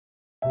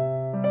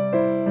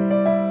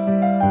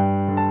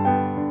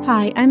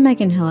Hi, I'm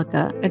Megan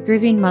Hillica, a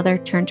grieving mother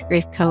turned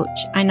grief coach.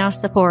 I now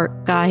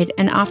support, guide,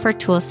 and offer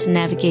tools to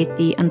navigate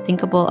the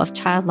unthinkable of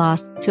child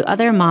loss to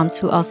other moms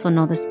who also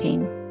know this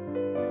pain.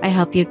 I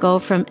help you go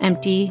from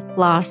empty,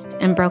 lost,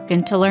 and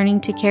broken to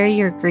learning to carry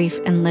your grief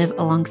and live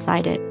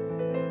alongside it.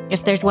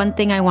 If there's one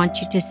thing I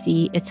want you to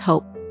see, it's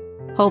hope.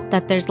 Hope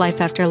that there's life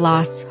after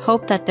loss,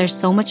 hope that there's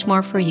so much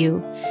more for you,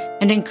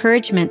 and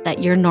encouragement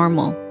that you're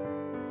normal.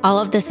 All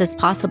of this is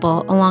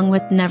possible, along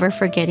with never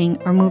forgetting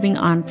or moving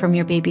on from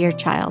your baby or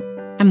child.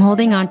 I'm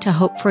holding on to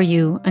hope for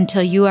you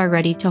until you are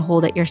ready to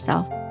hold it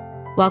yourself.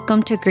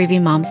 Welcome to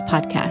Grieving Moms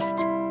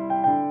Podcast.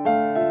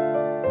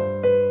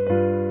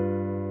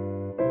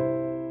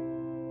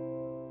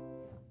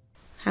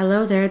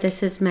 Hello there,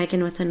 this is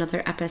Megan with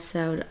another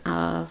episode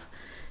of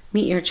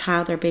Meet Your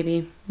Child or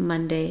Baby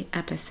Monday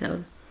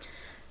episode.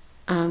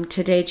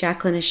 Today,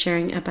 Jaclyn is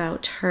sharing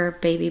about her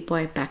baby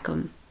boy,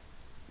 Beckham.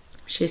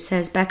 She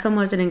says, Beckham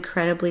was an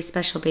incredibly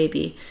special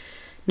baby,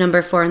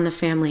 number 4 in the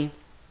family,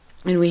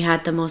 and we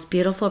had the most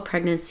beautiful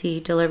pregnancy,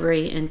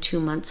 delivery, and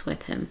 2 months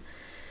with him.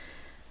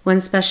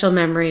 One special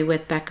memory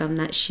with Beckham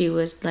that she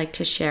would like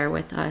to share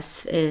with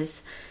us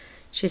is,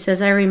 she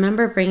says, I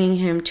remember bringing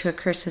him to a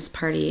Christmas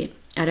party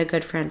at a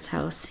good friend's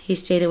house. He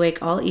stayed awake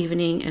all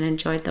evening and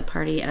enjoyed the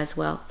party as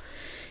well,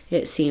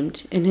 it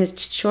seemed. In his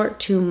short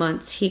 2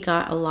 months, he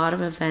got a lot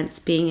of events,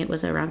 being it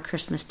was around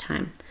Christmas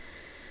time.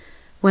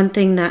 One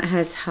thing that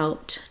has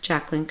helped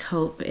Jaclyn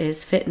cope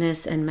is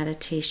fitness and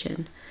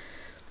meditation.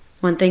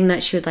 One thing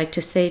that she would like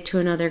to say to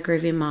another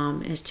grieving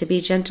mom is to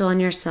be gentle on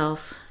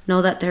yourself. Know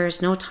that there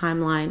is no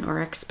timeline or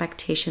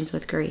expectations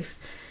with grief.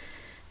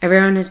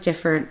 Everyone is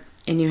different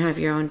and you have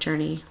your own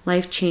journey.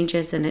 Life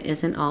changes and it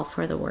isn't all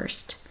for the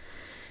worst.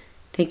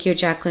 Thank you,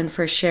 Jaclyn,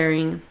 for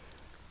sharing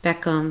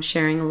Beckham,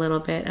 sharing a little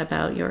bit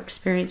about your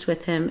experience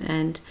with him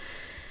and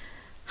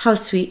how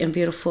sweet and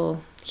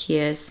beautiful he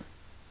is.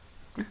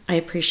 I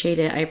appreciate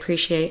it. I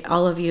appreciate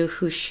all of you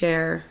who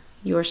share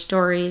your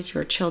stories,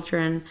 your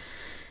children,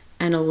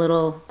 and a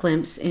little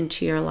glimpse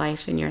into your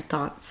life and your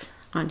thoughts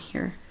on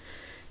here.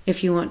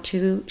 If you want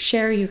to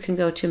share, you can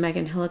go to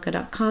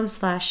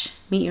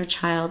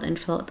meganhillica.com/meetyourchild and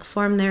fill out the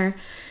form there.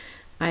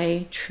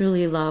 I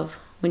truly love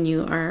when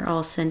you are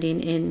all sending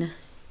in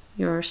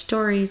your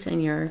stories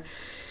and your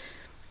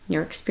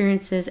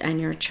experiences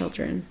and your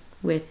children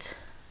with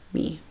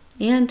me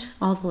and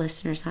all the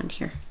listeners on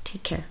here.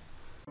 Take care.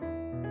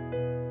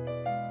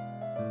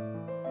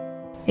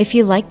 If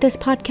you like this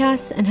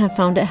podcast and have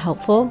found it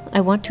helpful,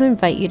 I want to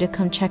invite you to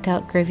come check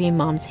out Grieving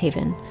Moms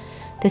Haven.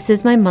 This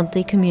is my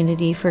monthly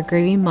community for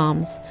grieving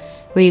moms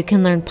where you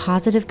can learn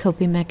positive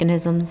coping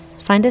mechanisms,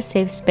 find a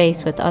safe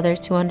space with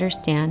others who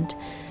understand,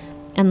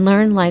 and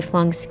learn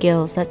lifelong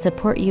skills that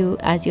support you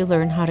as you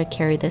learn how to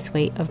carry this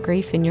weight of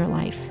grief in your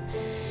life.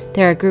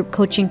 There are group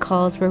coaching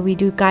calls where we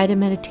do guided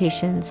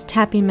meditations,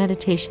 tapping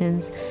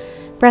meditations,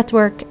 breath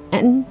work,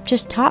 and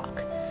just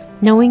talk,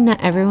 knowing that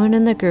everyone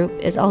in the group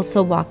is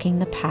also walking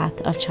the path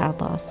of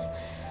child loss.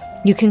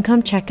 You can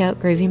come check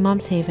out Grieving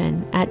Moms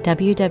Haven at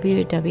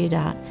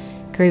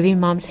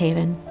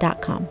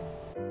www.grievingmomshaven.com.